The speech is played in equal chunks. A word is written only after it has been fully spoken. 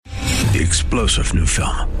the explosive new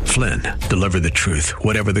film, Flynn, Deliver the Truth,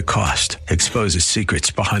 Whatever the Cost, exposes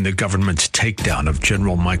secrets behind the government's takedown of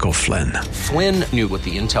General Michael Flynn. Flynn knew what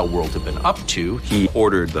the intel world had been up to. He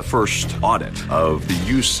ordered the first audit of the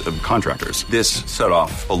use of contractors. This set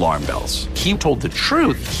off alarm bells. He told the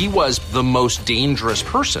truth. He was the most dangerous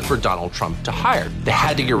person for Donald Trump to hire. They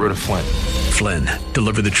had to get rid of Flynn. Flynn,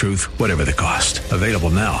 Deliver the Truth, Whatever the Cost. Available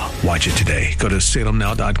now. Watch it today. Go to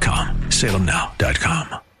salemnow.com.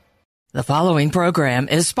 salemnow.com. The following program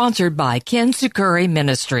is sponsored by Ken Sukuri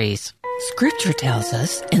Ministries. Scripture tells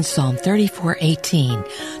us in Psalm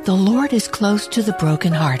 34:18, the Lord is close to the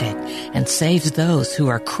brokenhearted and saves those who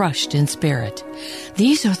are crushed in spirit.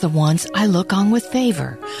 These are the ones I look on with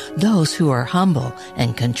favor, those who are humble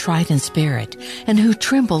and contrite in spirit and who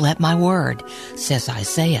tremble at my word, says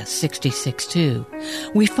Isaiah 66:2.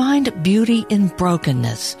 We find beauty in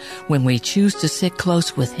brokenness when we choose to sit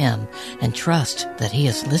close with Him and trust that He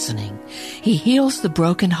is listening. He heals the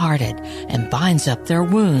brokenhearted and binds up their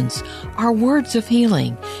wounds, are words of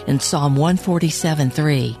healing in Psalm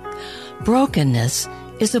 147:3. Brokenness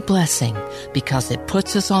is a blessing because it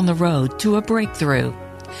puts us on the road to a breakthrough.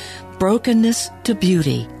 Brokenness to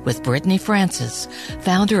Beauty with Brittany Francis,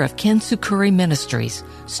 founder of Ken Sukuri Ministries,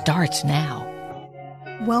 starts now.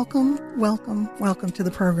 Welcome to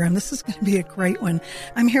the program. This is going to be a great one.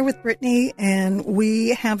 I'm here with Brittany, and we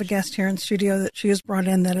have a guest here in studio that she has brought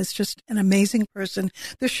in that is just an amazing person.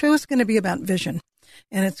 The show is going to be about vision,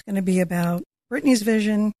 and it's going to be about Brittany's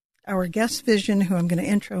vision, our guest's vision, who I'm going to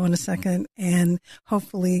intro in a second, and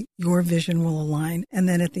hopefully your vision will align. And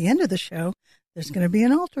then at the end of the show, there's going to be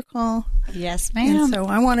an altar call. Yes, ma'am. And so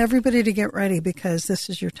I want everybody to get ready because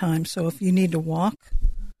this is your time. So if you need to walk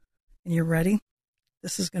and you're ready,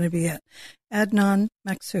 this is going to be it. Adnan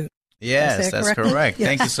Maksud. Yes, that's correct. Yes.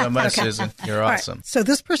 Thank you so much, Okay. Susan. You're awesome. Right. So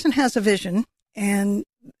this person has a vision, and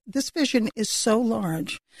this vision is so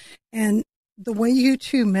large. And the way you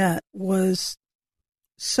two met was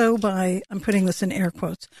so by, I'm putting this in air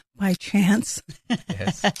quotes, by chance.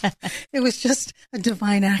 Yes. It was just a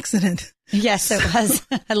divine accident. Yes, it was.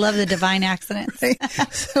 I love the divine accidents. Right?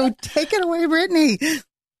 So take it away, Brittany.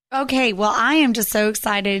 Okay, well, I am just so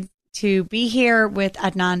excited to be here with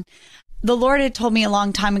Adnan. The Lord had told me a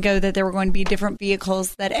long time ago that there were going to be different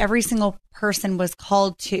vehicles that every single person was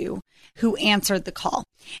called to who answered the call,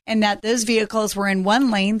 and that those vehicles were in one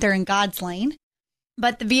lane, they're in God's lane,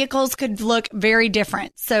 but the vehicles could look very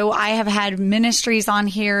different. So I have had ministries on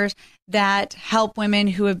here that help women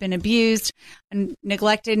who have been abused and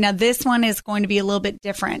neglected. Now, this one is going to be a little bit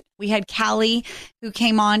different. We had Callie who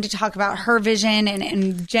came on to talk about her vision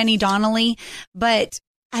and Jenny Donnelly, but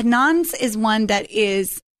Adnan's is one that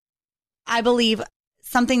is, I believe,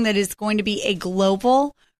 something that is going to be a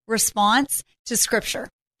global response to Scripture.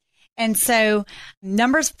 And so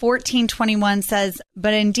Numbers 14:21 says,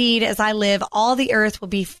 "But indeed, as I live, all the earth will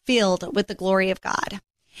be filled with the glory of God."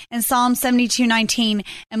 And Psalm 72:19,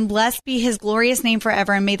 "And blessed be His glorious name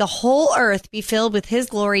forever, and may the whole earth be filled with His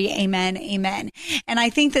glory. Amen, amen." And I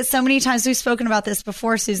think that so many times we've spoken about this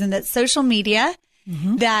before, Susan, that social media,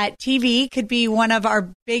 that TV could be one of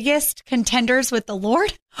our biggest contenders with the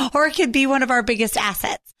Lord, or it could be one of our biggest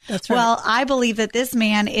assets. That's right. Well, I believe that this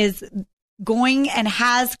man is going and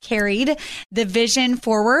has carried the vision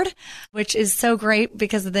forward, which is so great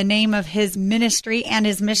because of the name of his ministry and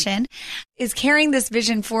his mission, is carrying this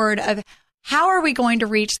vision forward of how are we going to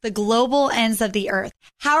reach the global ends of the earth?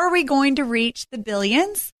 How are we going to reach the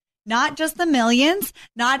billions, not just the millions,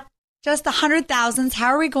 not just the 100,000s. How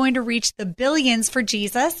are we going to reach the billions for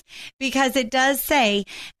Jesus? Because it does say,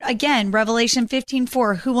 again, Revelation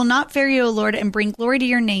 15:4, "Who will not fear you, O Lord, and bring glory to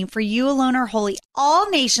your name, for you alone are holy. All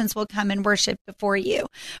nations will come and worship before you,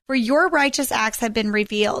 for your righteous acts have been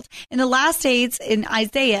revealed." In the last days, in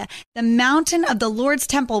Isaiah, "The mountain of the Lord's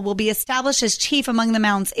temple will be established as chief among the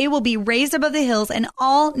mountains. It will be raised above the hills, and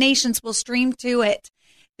all nations will stream to it."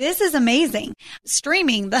 This is amazing.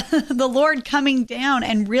 Streaming, the Lord coming down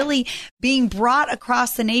and really being brought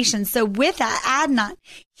across the nation. So with that, Adnan,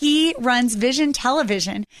 he runs Vision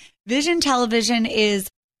Television. Vision Television is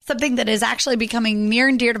something that is actually becoming near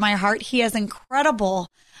and dear to my heart. He has incredible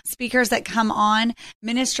speakers that come on,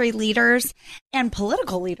 ministry leaders and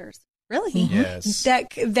political leaders, really, Yes.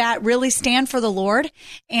 that really stand for the Lord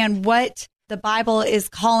and what the Bible is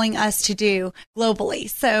calling us to do globally.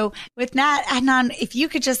 So with that, Adnan, if you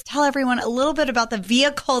could just tell everyone a little bit about the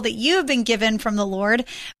vehicle that you have been given from the Lord,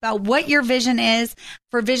 about what your vision is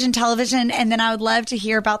for Vision Television. And then I would love to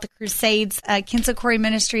hear about the crusades. Ken Sikori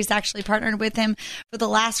Ministries actually partnered with him for the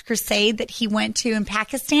last crusade that he went to in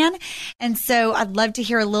Pakistan. And so I'd love to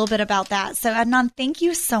hear a little bit about that. So Adnan, thank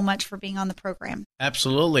you so much for being on the program.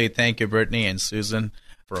 Absolutely. Thank you, Brittany and Susan,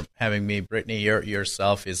 for having me. Brittany,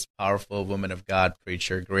 yourself is powerful woman of God,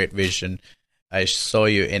 preacher, great vision. I saw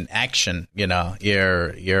you in action.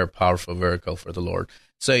 You're a powerful vehicle for the Lord.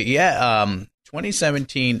 So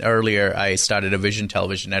 2017 earlier, I started a Vision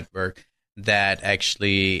Television Network that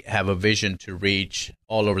actually have a vision to reach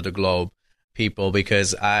all over the globe people,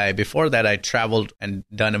 because before that I traveled and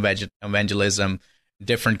done evangelism,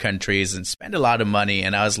 different countries, and spend a lot of money.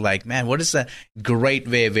 And I was like, man, what is a great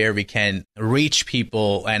way where we can reach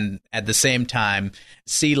people and at the same time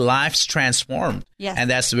see lives transformed? Yes. And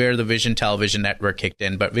that's where the Vision Television Network kicked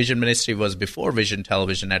in. But Vision Ministry was before Vision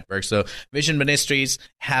Television Network. So Vision Ministries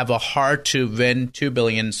have a heart to win 2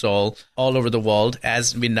 billion souls all over the world.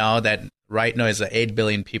 As we know that right now is 8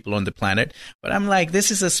 billion people on the planet. But I'm like, this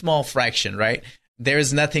is a small fraction, right? There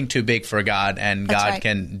is nothing too big for God, and That's God right.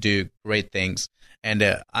 can do great things.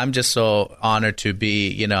 And I'm just so honored to be,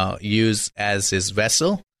 used as his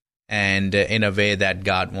vessel, and in a way that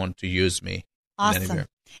God wants to use me. Awesome.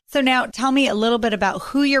 So now tell me a little bit about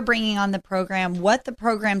who you're bringing on the program, what the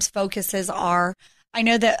program's focuses are. I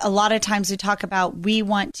know that a lot of times we talk about we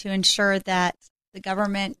want to ensure that the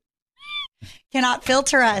government cannot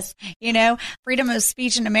filter us. Freedom of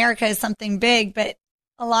speech in America is something big, but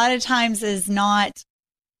a lot of times is not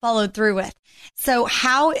followed through with. So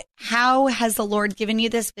how has the Lord given you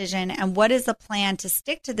this vision, and what is the plan to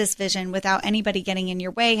stick to this vision without anybody getting in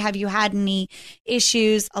your way? Have you had any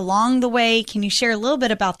issues along the way? Can you share a little bit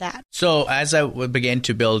about that? So as I began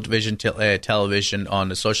to build Vision Television on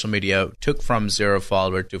the social media, took from 0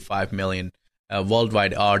 follower to 5 million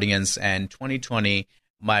worldwide audience. And 2020,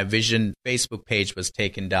 my Vision Facebook page was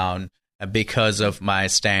taken down because of my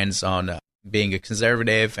stance on being a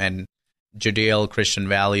conservative and Judeo-Christian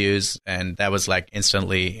values, and that was like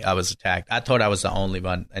instantly I was attacked. I thought I was the only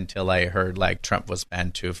one until I heard like Trump was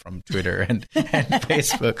banned too from Twitter and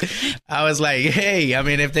Facebook. I was like, hey,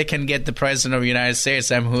 if they can get the president of the United States,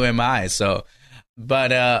 who am I? So,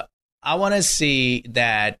 but I want to see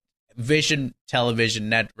that Vision Television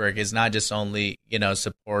Network is not just only,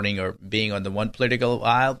 supporting or being on the one political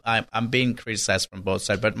aisle. I'm being criticized from both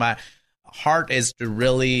sides, but my heart is to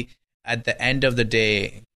really, at the end of the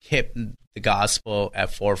day, keep the gospel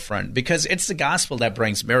at forefront, because it's the gospel that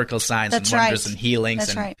brings miracle signs and wonders and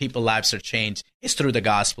healings, and people's lives are changed. It's through the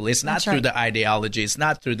gospel. It's not through the ideology. It's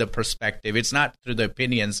not through the perspective. It's not through the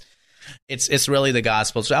opinions. It's really the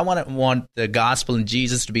gospel. So I want the gospel and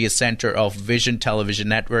Jesus to be a center of Vision Television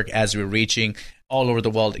Network as we're reaching all over the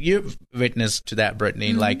world. You've witnessed to that,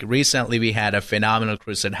 Brittany. Mm-hmm. Like recently we had a phenomenal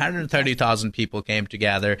crusade. 130,000 people came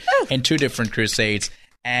together in 2 different crusades.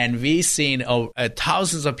 And we've seen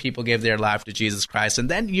thousands of people give their life to Jesus Christ. And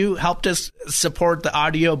then you helped us support the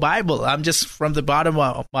audio Bible. I'm just, from the bottom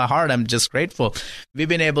of my heart, I'm just grateful. We've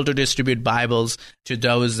been able to distribute Bibles to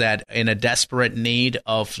those that in a desperate need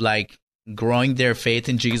of like growing their faith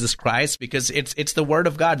in Jesus Christ, because it's the Word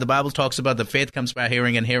of God. The Bible talks about the faith comes by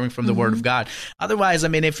hearing, and hearing from the Word of God. Otherwise,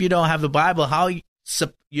 if you don't have the Bible, how are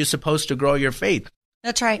you supposed to grow your faith?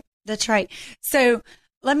 That's right. That's right. So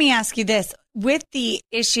let me ask you this. With the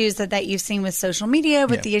issues that you've seen with social media,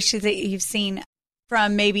 with the issues that you've seen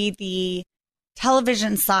from maybe the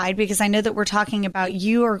television side, because I know that we're talking about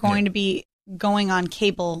you are going to be going on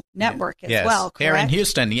cable network as well, correct? Here in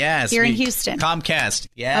Houston, yes. Here in Houston. Comcast,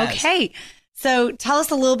 yes. Okay. So tell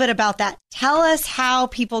us a little bit about that. Tell us how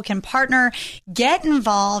people can partner, get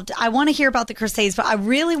involved. I want to hear about the crusades, but I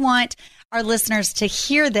really want our listeners to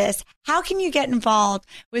hear this. How can you get involved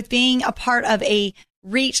with being a part of a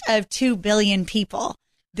reach of 2 billion people?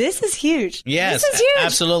 This is huge. Yes, this is huge.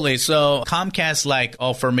 Absolutely. So Comcast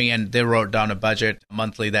offer me, and they wrote down a budget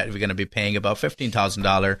monthly that we're going to be paying about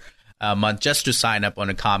 $15,000 a month just to sign up on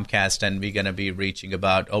a Comcast, and we're going to be reaching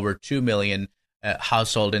about over 2 million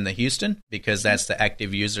household in the Houston, because that's the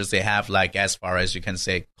active users they have, like as far as you can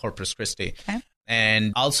say Corpus Christi. Okay.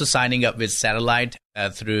 And also signing up with satellite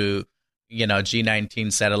through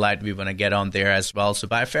G19 satellite. We want to get on there as well. So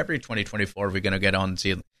by February 2024, we're going to get on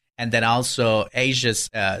to, and then also Asia's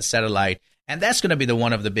satellite. And that's going to be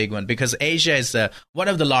one of the big one, because Asia is one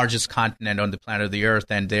of the largest continent on the planet of the earth.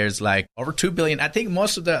 And there's like over 2 billion. I think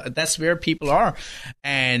that's where people are.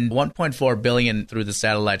 And 1.4 billion through the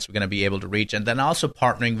satellites we're going to be able to reach. And then also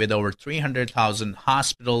partnering with over 300,000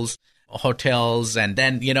 hospitals hotels. And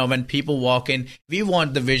then, when people walk in, we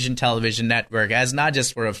want the Vision Television Network as not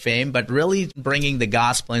just for a fame, but really bringing the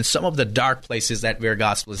gospel in some of the dark places where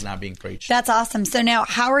gospel is not being preached. That's awesome. So now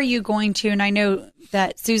how are you going to, and I know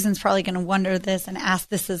that Susan's probably going to wonder this and ask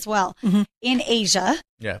this as well, in Asia,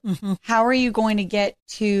 how are you going to get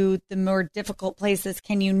to the more difficult places?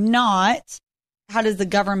 Can you not? How does the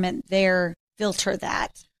government there filter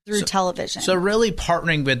that? Through television. So really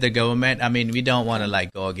partnering with the government. I mean, we don't want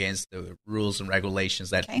to go against the rules and regulations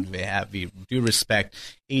that we have. We do respect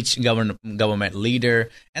each government leader.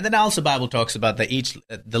 And then also Bible talks about that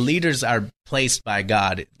the leaders are placed by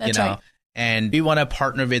God, That's right. And we want to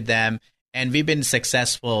partner with them. And we've been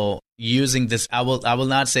successful using this. I will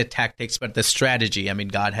not say tactics, but the strategy. I mean,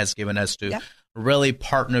 God has given us to really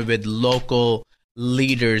partner with local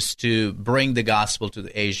leaders to bring the gospel to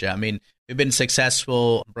Asia. I mean, we've been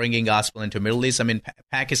successful bringing gospel into Middle East. I mean,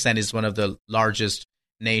 Pakistan is one of the largest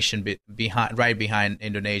nation right behind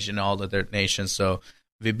Indonesia and all other nations. So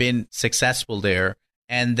we've been successful there.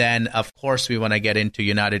 And then, of course, we want to get into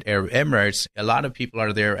United Arab Emirates. A lot of people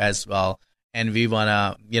are there as well. And we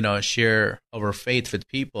want to, share our faith with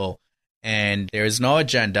people. And there is no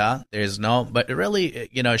agenda. But really,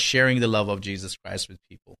 sharing the love of Jesus Christ with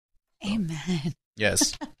people. Amen.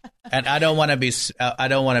 Yes. And I don't want to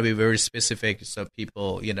be very specific so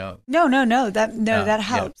people, No. That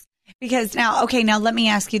helps. Yeah. Because now let me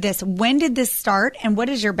ask you this. When did this start and what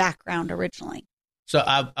is your background originally? So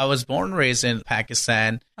I was born and raised in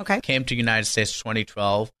Pakistan. Okay. Came to the United States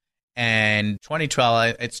 2012. And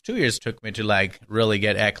 2012, it's 2 years took me to really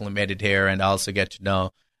get acclimated here and also get to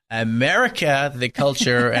know America, the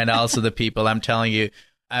culture, and also the people. I'm telling you,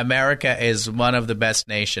 America is one of the best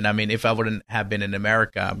nations. I mean, if I wouldn't have been in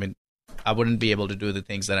America, I wouldn't be able to do the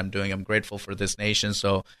things that I'm doing. I'm grateful for this nation.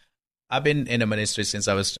 So I've been in a ministry since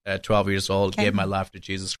I was 12 years old, gave my life to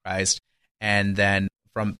Jesus Christ. And then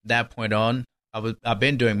from that point on, I've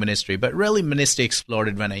been doing ministry. But really, ministry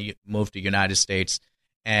exploded when I moved to the United States.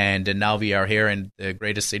 And now we are here in the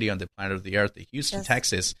greatest city on the planet of the earth, Houston,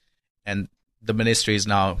 Texas. And the ministry is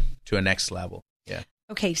now to a next level. Yeah.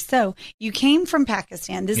 Okay, so you came from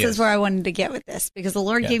Pakistan. This is where I wanted to get with this because the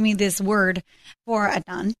Lord gave me this word for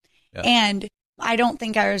Adnan. Yeah. And I don't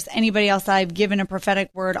think there's anybody else I've given a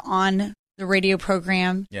prophetic word on the radio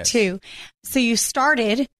program to. So you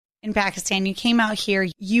started in Pakistan. You came out here.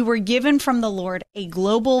 You were given from the Lord a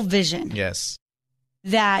global vision. Yes.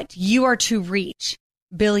 That you are to reach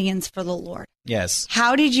billions for the Lord. Yes.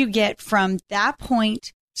 How did you get from that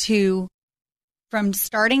point from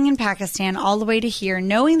starting in Pakistan all the way to here,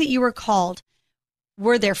 knowing that you were called?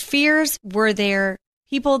 Were there fears? Were there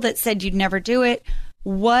people that said you'd never do it?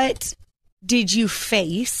 What did you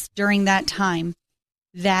face during that time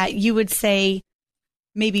that you would say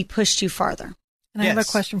maybe pushed you farther? And I have a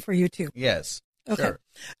question for you too. Yes. Okay. Sure.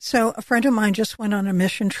 So a friend of mine just went on a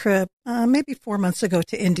mission trip maybe 4 months ago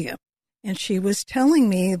to India. And she was telling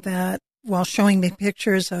me that while showing me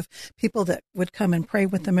pictures of people that would come and pray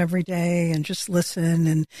with them every day and just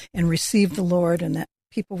listen and receive the Lord and that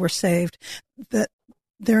people were saved, that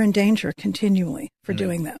they're in danger continually for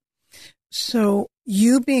doing that. So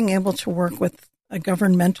you being able to work with a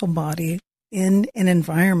governmental body in an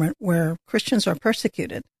environment where Christians are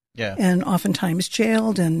persecuted and oftentimes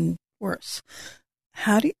jailed and worse,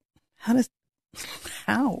 how?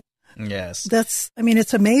 Yes.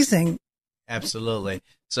 It's amazing. Absolutely.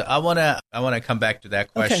 So I want to come back to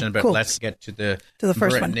that question, but let's get to the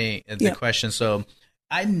first Brittany, one. The question. So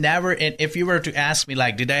I never, if you were to ask me,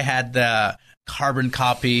 did I had the carbon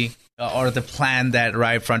copy or the plan that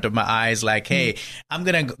right in front of my eyes, hey, I'm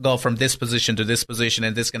going to go from this position to this position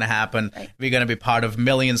and this is going to happen. Right. We're going to be part of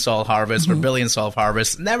million soul harvest or billion soul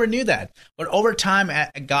harvest. Never knew that. But over time,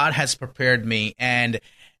 God has prepared me and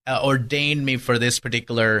ordained me for this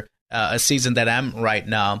particular season that I'm right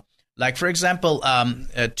now. For example,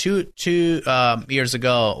 2 years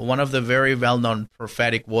ago, one of the very well-known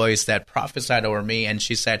prophetic voice that prophesied over me, and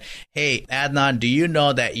she said, "Hey, Adnan, do you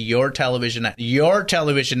know that your television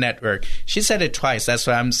network?" She said it twice. That's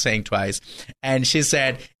why I'm saying twice. And she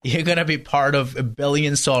said, "You're going to be part of a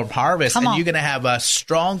billion soul harvest, and you're going to have a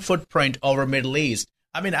strong footprint over Middle East."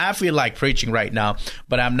 I feel like preaching right now,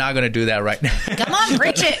 but I'm not going to do that right now. Come on,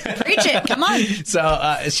 preach it. Come on.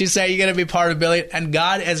 So she said you're going to be part of billion, and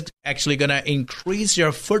God is actually going to increase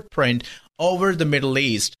your footprint over the Middle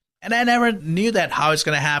East. And I never knew that, how it's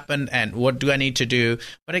going to happen and what do I need to do.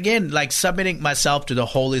 But again, submitting myself to the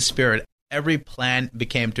Holy Spirit, every plan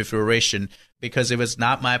became to fruition because it was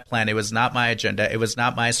not my plan. It was not my agenda. It was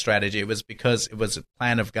not my strategy. It was because it was a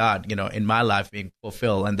plan of God, in my life being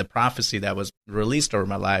fulfilled and the prophecy that was released over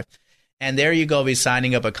my life. And there you go, we're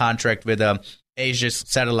signing up a contract with Asia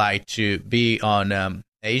Satellite to be on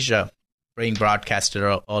Asia, being broadcasted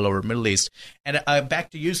all over Middle East. And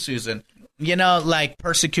back to you, Susan. Like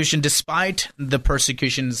persecution, despite the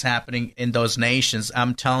persecutions happening in those nations,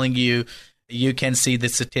 I'm telling you, you can see the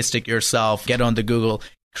statistic yourself. Get on the Google.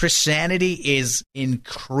 Christianity is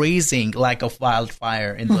increasing like a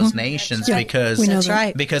wildfire in those nations because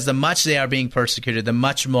the much they are being persecuted, the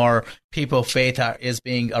much more people faith is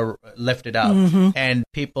being lifted up, and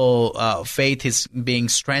people faith is being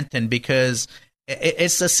strengthened because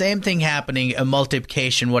it's the same thing happening. A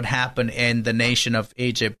multiplication, what happened in the nation of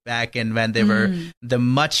Egypt back in when they were the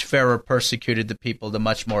much Pharaoh persecuted the people, the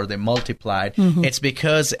much more they multiplied. It's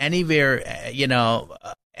because anywhere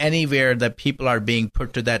that people are being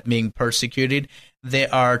put to that being persecuted, they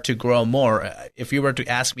are to grow more. If you were to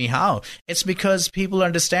ask me how, it's because people are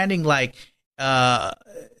understanding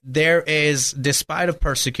there is, despite of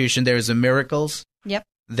persecution, there is miracles. Yep.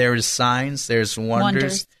 There is signs, there's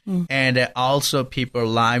wonders. And also people's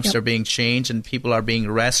lives are being changed and people are being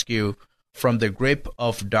rescued from the grip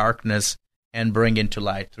of darkness and bring into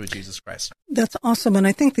light through Jesus Christ. That's awesome. And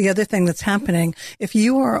I think the other thing that's happening, if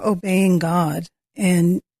you are obeying God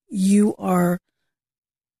and you are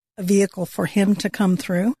a vehicle for him to come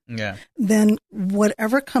through, then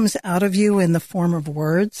whatever comes out of you in the form of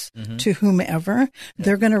words to whomever,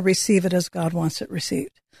 they're going to receive it as God wants it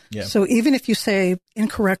received. Yeah. So even if you say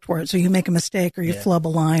incorrect words or you make a mistake or you flub a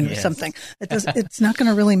line or something, it's not going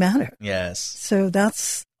to really matter. Yes. So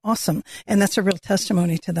that's awesome. And that's a real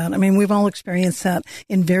testimony to that. I mean, we've all experienced that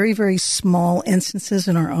in very, very small instances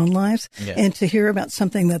in our own lives. Yeah. And to hear about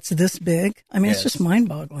something that's this big, I mean, it's just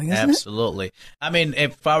mind-boggling, isn't it? Absolutely. I mean,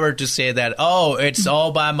 if I were to say that, it's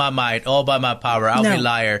all by my might, all by my power, I'll be a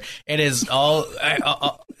liar. It is all...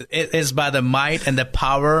 it is by the might and the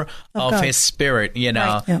power of his spirit,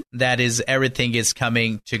 that is, everything is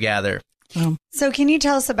coming together. So can you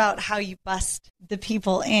tell us about how you bust the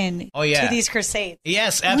people in to these crusades?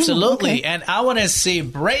 Yes, absolutely. Okay. And I want to see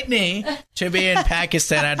Brittany to be in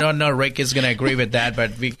Pakistan. I don't know Rick is going to agree with that,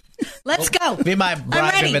 but let's go. We might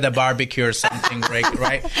bribe him with a barbecue or something, Rick,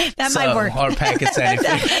 right? That might work. Or Pakistani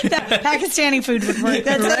food. Pakistani food would work.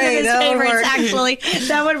 That's one of his favorites, actually.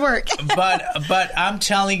 That would work. But I'm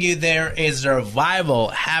telling you, there is a revival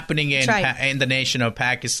happening in the nation of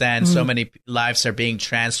Pakistan. So many lives are being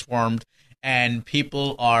transformed. And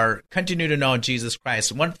people are continue to know Jesus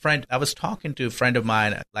Christ. One friend, I was talking to a friend of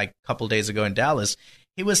mine like a couple days ago in Dallas.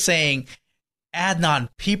 He was saying, Adnan,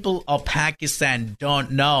 people of Pakistan don't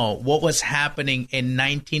know what was happening in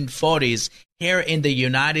 1940s here in the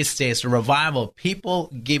United States. Revival,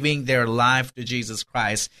 people giving their life to Jesus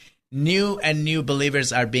Christ. New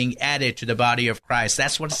believers are being added to the body of Christ.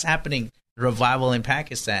 That's what's happening. Revival in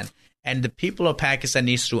Pakistan. And the people of Pakistan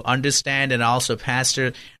needs to understand, and also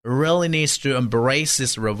pastor really needs to embrace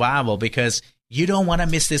this revival because you don't want to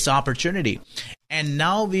miss this opportunity. And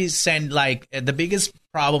now we send the biggest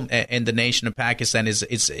problem in the nation of Pakistan is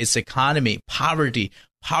its economy, poverty.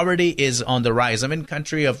 Poverty is on the rise. I mean,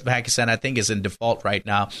 country of Pakistan, I think, is in default right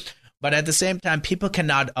now. But at the same time, people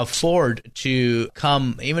cannot afford to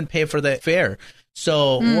come, even pay for the fare.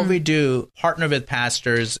 So what we do, partner with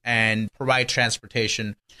pastors and provide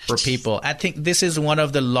transportation for people. I think this is one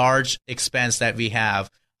of the large expense that we have,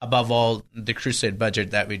 above all the crusade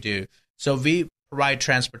budget that we do. So we provide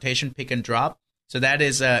transportation, pick and drop. So that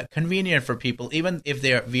is convenient for people, even if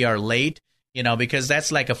we are late, because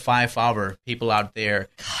that's like a 5-hour people out there,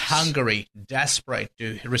 hungry, desperate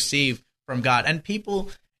to receive from God. And people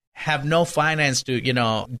have no finance to,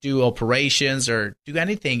 do operations or do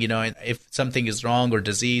anything, if something is wrong or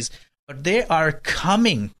disease. But they are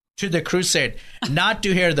coming to the crusade, not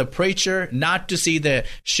to hear the preacher, not to see the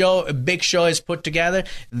show, a big show is put together.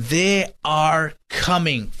 They are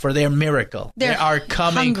coming for their miracle. They are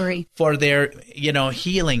coming hungry for their,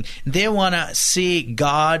 healing. They want to see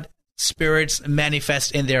God spirits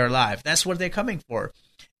manifest in their life. That's what they're coming for.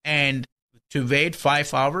 And to wait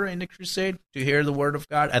 5 hours in the crusade to hear the word of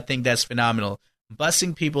God, I think that's phenomenal.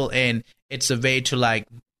 Busing people in, it's a way to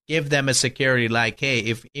give them a security,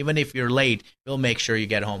 hey, even if you're late, we'll make sure you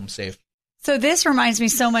get home safe. So this reminds me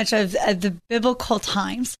so much of the biblical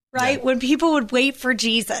times, right? Yeah. When people would wait for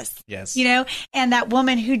Jesus. Yes. And that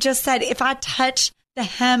woman who just said, if I touch the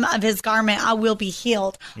hem of his garment, I will be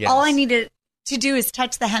healed. Yes. All I needed to do is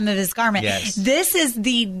touch the hem of his garment. Yes. This is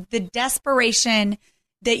the desperation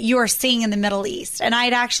that you are seeing in the Middle East. And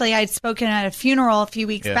I'd spoken at a funeral a few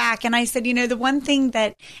weeks back, and I said, the one thing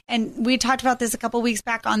that, and we talked about this a couple of weeks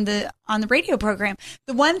back on the radio program,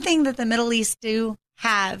 the one thing that the Middle East do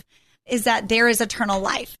have is that there is eternal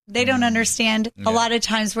life. They don't understand a lot of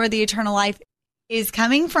times where the eternal life is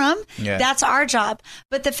coming from. Yeah. That's our job.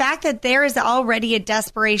 But the fact that there is already a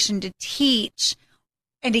desperation to teach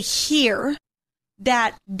and to hear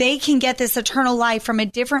that they can get this eternal life from a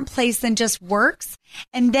different place than just works.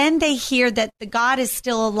 And then they hear that the God is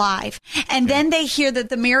still alive. And then they hear that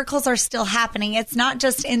the miracles are still happening. It's not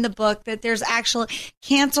just in the book, that there's actual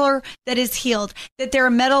cancer that is healed, that there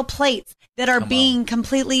are metal plates that are being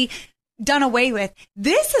completely done away with.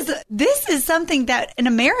 This is something that in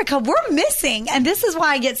America we're missing. And this is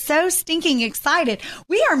why I get so stinking excited.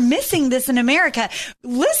 We are missing this in America.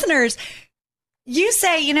 Listeners, you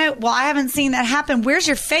say, well, I haven't seen that happen. Where's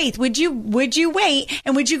your faith? Would you wait?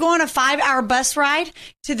 And would you go on a 5-hour bus ride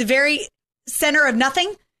to the very center of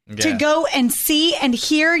nothing to go and see and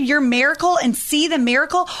hear your miracle and see the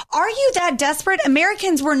miracle? Are you that desperate?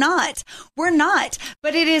 Americans, we're not. We're not.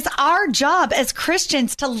 But it is our job as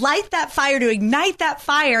Christians to light that fire, to ignite that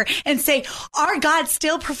fire and say, our God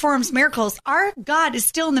still performs miracles. Our God is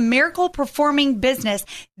still in the miracle performing business.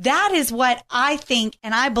 That is what I think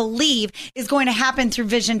and I believe is going to happen through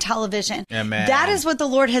Vision Television. Amen. That is what the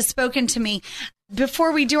Lord has spoken to me.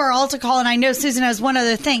 Before we do our altar call, and I know Susan has one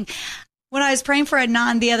other thing. When I was praying for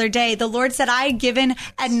Adnan the other day, the Lord said, I had given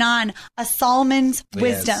Adnan a Solomon's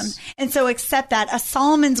wisdom. Yes. And so accept that, a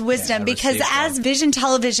Solomon's wisdom, because as Vision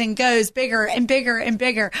Television goes bigger and bigger and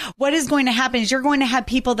bigger, what is going to happen is you're going to have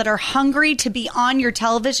people that are hungry to be on your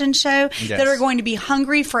television show, that are going to be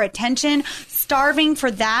hungry for attention, starving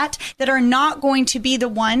for that are not going to be the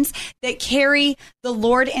ones that carry the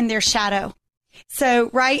Lord in their shadow. So,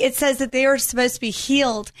 right, it says that they are supposed to be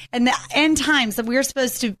healed, and the end times that we're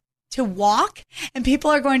supposed to walk, and people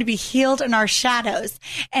are going to be healed in our shadows.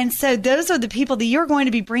 And so those are the people that you're going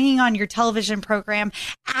to be bringing on your television program.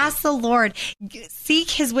 Ask the Lord, seek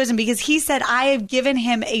his wisdom, because he said, I have given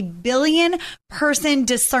him a 1 billion person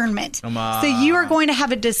discernment. So you are going to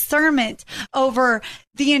have a discernment over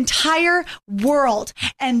the entire world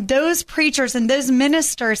and those preachers and those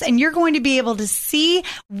ministers, and you're going to be able to see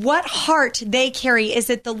what heart they carry. Is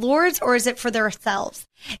it the Lord's or is it for themselves?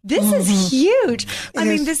 This is huge. I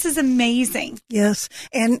mean, this is amazing. Yes.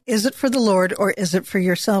 And is it for the Lord or is it for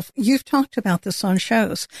yourself? You've talked about this on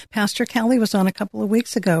shows. Pastor Kelly was on a couple of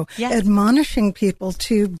weeks ago, admonishing people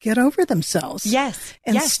to get over themselves. Yes.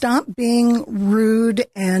 And stop being rude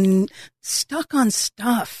and stuck on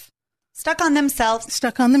stuff. Stuck on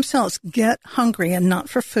themselves. Get hungry, and not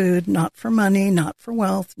for food, not for money, not for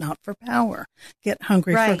wealth, not for power. Get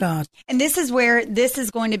hungry for God. And this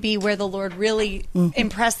is going to be where the Lord really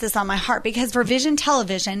impressed this on my heart, because for Vision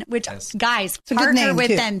Television, which guys, partner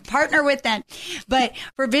with them. But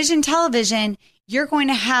for Vision Television, you're going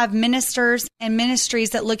to have ministers and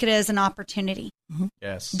ministries that look at it as an opportunity.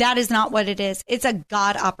 Yes. That is not what it is. It's a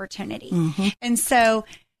God opportunity. And so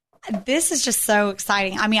this is just so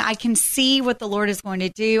exciting. I mean, I can see what the Lord is going to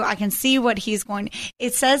do. I can see what he's going to.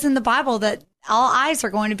 It says in the Bible that all eyes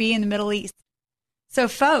are going to be in the Middle East. So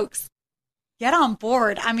folks, get on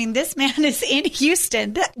board. I mean, this man is in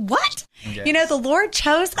Houston. What? Yes. The Lord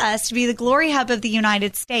chose us to be the glory hub of the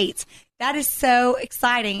United States. That is so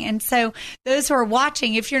exciting. And so those who are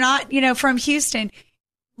watching, if you're not, from Houston,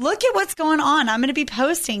 look at what's going on. I'm going to be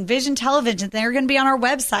posting Vision Television. They're going to be on our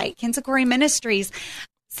website, Kensokori Ministries.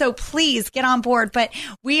 So please get on board. But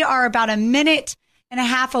we are about 1.5 minutes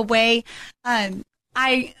away.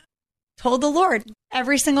 I told the Lord,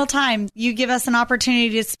 every single time you give us an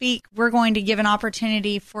opportunity to speak, we're going to give an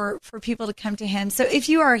opportunity for people to come to him. So if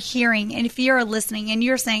you are hearing and if you are listening and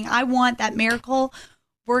you're saying, I want that miracle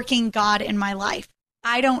working God in my life,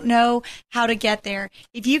 I don't know how to get there.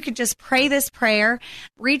 If you could just pray this prayer,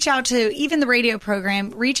 reach out to even the radio program,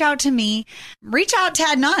 reach out to me, reach out to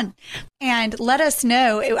Adnan, and let us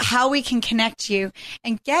know how we can connect you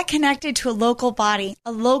and get connected to a local body,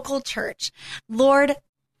 a local church. Lord,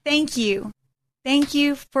 thank you. Thank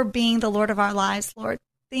you for being the Lord of our lives, Lord.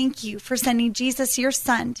 Thank you for sending Jesus, your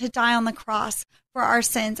son, to die on the cross for our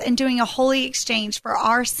sins and doing a holy exchange for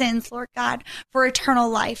our sins, Lord God, for eternal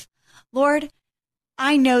life. Lord,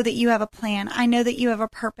 I know that you have a plan. I know that you have a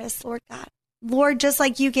purpose, Lord God. Lord, just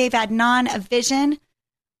like you gave Adnan a vision,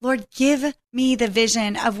 Lord, give me the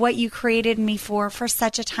vision of what you created me for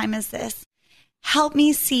such a time as this. Help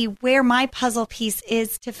me see where my puzzle piece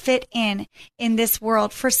is to fit in this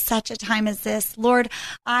world for such a time as this. Lord,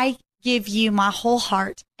 I give you my whole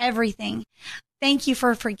heart, everything. Thank you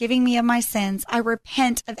for forgiving me of my sins. I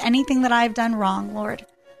repent of anything that I've done wrong, Lord.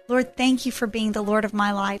 Lord, thank you for being the Lord of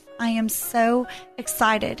my life. I am so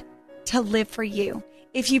excited to live for you.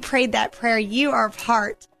 If you prayed that prayer, you are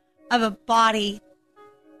part of a body.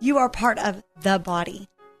 You are part of the body.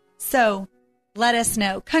 So let us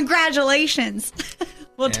know. Congratulations.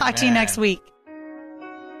 We'll talk to you next week.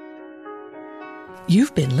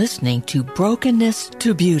 You've been listening to Brokenness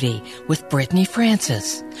to Beauty with Brittany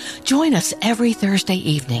Francis. Join us every Thursday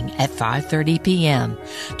evening at 5:30 p.m.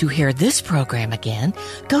 To hear this program again,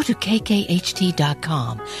 go to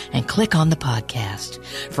kkht.com and click on the podcast.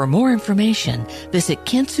 For more information, visit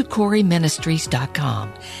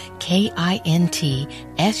KinsuKoriMinistries.com. KINTSUKUROI.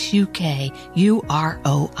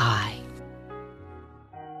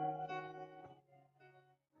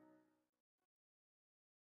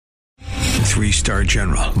 3-star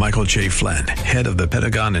General Michael J. Flynn, head of the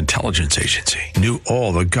Pentagon Intelligence Agency, knew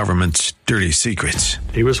all the government's dirty secrets.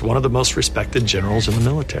 He was one of the most respected generals in the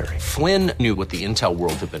military. Flynn knew what the intel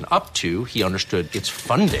world had been up to. He understood its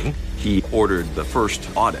funding. He ordered the first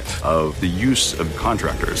audit of the use of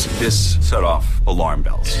contractors. This set off alarm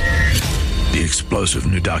bells. The explosive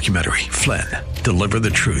new documentary, Flynn, Deliver the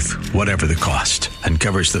Truth, Whatever the Cost,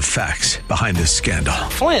 uncovers the facts behind this scandal.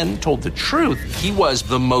 Flynn told the truth. He was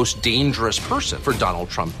the most dangerous person for Donald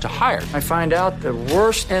Trump to hire. I find out the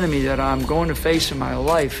worst enemy that I'm going to face in my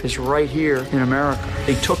life is right here in America.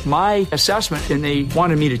 They took my assessment and they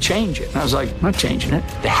wanted me to change it. And I was like, I'm not changing it.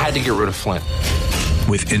 They had to get rid of Flynn.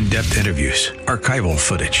 With in-depth interviews, archival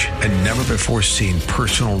footage, and never-before-seen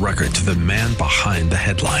personal records of the man behind the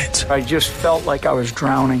headlines. I just felt like I was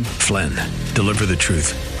drowning. Flynn, Deliver the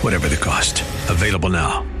Truth, Whatever the Cost. Available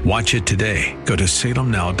now. Watch it today. Go to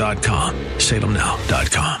salemnow.com.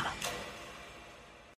 salemnow.com.